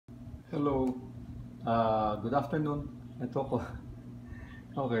Hello, good afternoon. Ito ko.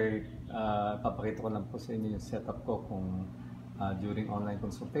 Okay, papakita ko lang po sa inyo yung setup ko kung during online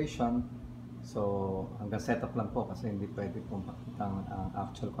consultation. So, hanggang setup lang po kasi hindi pwede pong pakitang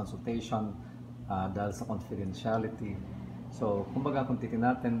actual consultation dahil sa confidentiality. So, kumbaga kung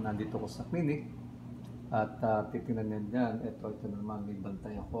titignan natin, nandito ko sa clinic at titignan niyo dyan, ito naman, may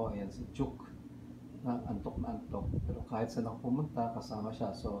bantay ako. Ayan si Chuk na antok na antok. Pero kahit saan ako pumunta, kasama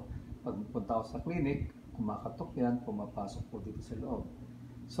siya. So, pag punta ako sa clinic, kumakatok yan, pumapasok po dito sa loob.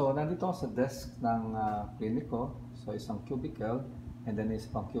 So, nandito ako sa desk ng clinic ko. So, isang cubicle and then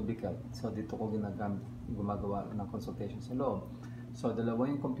isang cubicle. So, dito ko gumagawa ng consultation sa loob. So, dalawa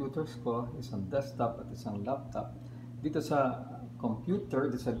yung computers ko, isang desktop at isang laptop. Dito sa computer,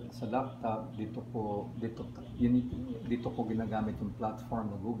 sa laptop, dito ko ginagamit yung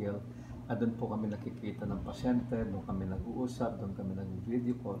platform ng Google. At doon po kami nakikita ng pasyente, doon kami nag-uusap, doon kami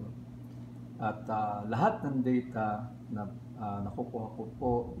nag-video call. At lahat ng data na nakukuha ko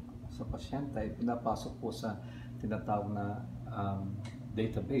po sa pasyente ay pinapasok po sa tinatawag na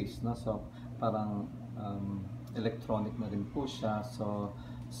database. No? So, parang electronic na rin po siya.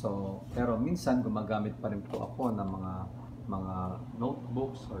 Pero minsan gumagamit pa rin po ako ng mga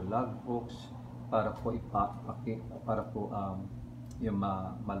notebooks or logbooks para po yung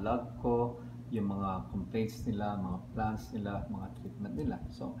malog ko, yung mga complaints nila, mga plans nila, mga treatment nila.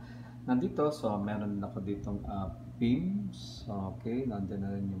 So, nandito, so meron ako ditong pins, okay, nandun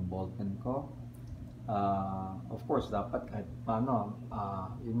na rin yung ball pen ko. Of course, dapat kahit paano,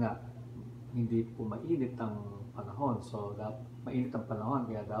 yun nga, hindi po mainit ang panahon. So, mainit ang panahon,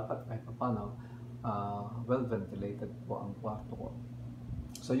 kaya dapat kahit paano, well ventilated po ang kwarto ko.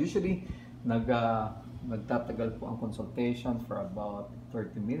 So, usually, nagtatagal po ang consultation for about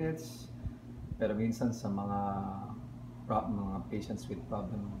 30 minutes. Pero minsan sa mga patients with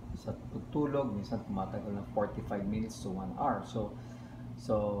problem sa pagtulog, minsan tumatagal ng 45 minutes to 1 hour. So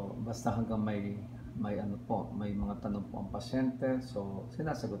basta hanggang may mga tanong po ang pasyente, so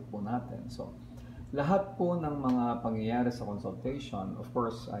sinasagot po natin. So lahat po ng mga pangyayari sa consultation, of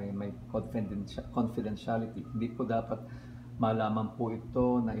course, ay may confidentiality. Hindi po dapat malaman po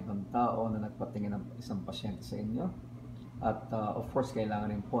ito na ibang tao na nagpatingin ng isang pasyente sa inyo. At of course, kailangan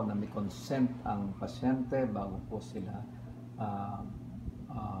rin po na may consent ang pasyente bago po sila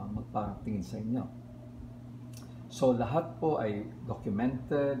magpatingin sa inyo. So lahat po ay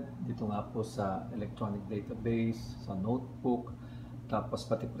documented dito nga po sa electronic database, sa notebook, tapos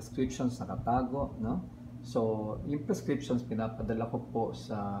pati prescriptions nakatago, no? So yung prescriptions pinapadala ko po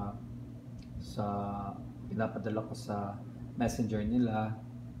sa messenger nila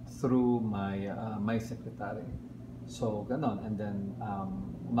through my secretary. So, ganon. And then,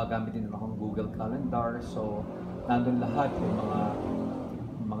 gumagamit din akong Google Calendar. So, nandun lahat yung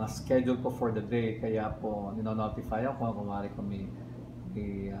mga schedule ko for the day. Kaya po, nino-notify ako kung may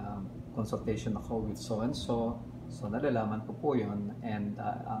consultation ako with so-and-so. So, nalalaman ko po yun. And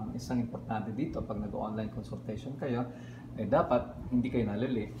ang isang importante dito, pag nag-online consultation kayo, ay dapat hindi kayo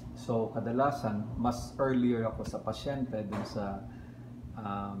nalilate. So, kadalasan, mas earlier ako sa pasyente dun sa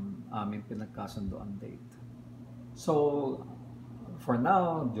aming pinagkasundoan date. So, for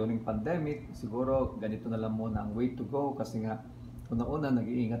now, during pandemic, siguro ganito na lang muna ang way to go kasi nga, una-una,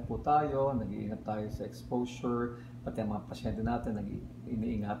 nag-iingat tayo sa exposure, pati ang mga pasyente natin,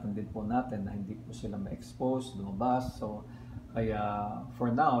 iniingatan din po natin na hindi po sila ma-expose, lumabas. So, kaya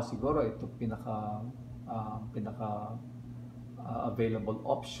for now, siguro ito pinaka available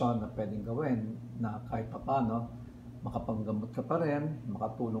option na pwedeng gawin na kahit paano, makapanggamot ka pa rin,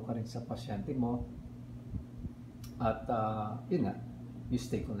 makatulong ka rin sa pasyente mo, at yun nga, you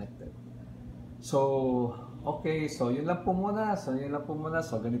stay connected. So, okay, so yun lang po muna. So,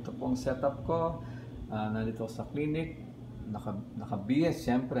 ganito po ang setup ko. Nandito sa clinic, nakabihis,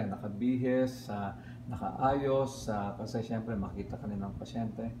 syempre, nakaayos, kasi syempre makita ka ng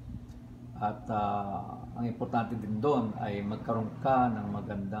pasyente. At ang importante din doon ay magkaroon ka ng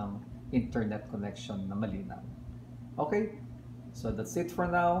magandang internet connection na malinaw. Okay, so that's it for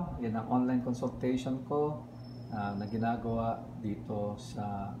now. Yan ang online consultation ko na ginagawa dito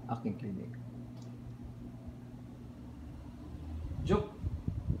sa aking clinic. Juk,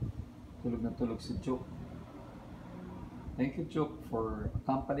 tulog na tulog si Juk. Thank you, Juk, for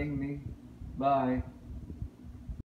accompanying me. Bye.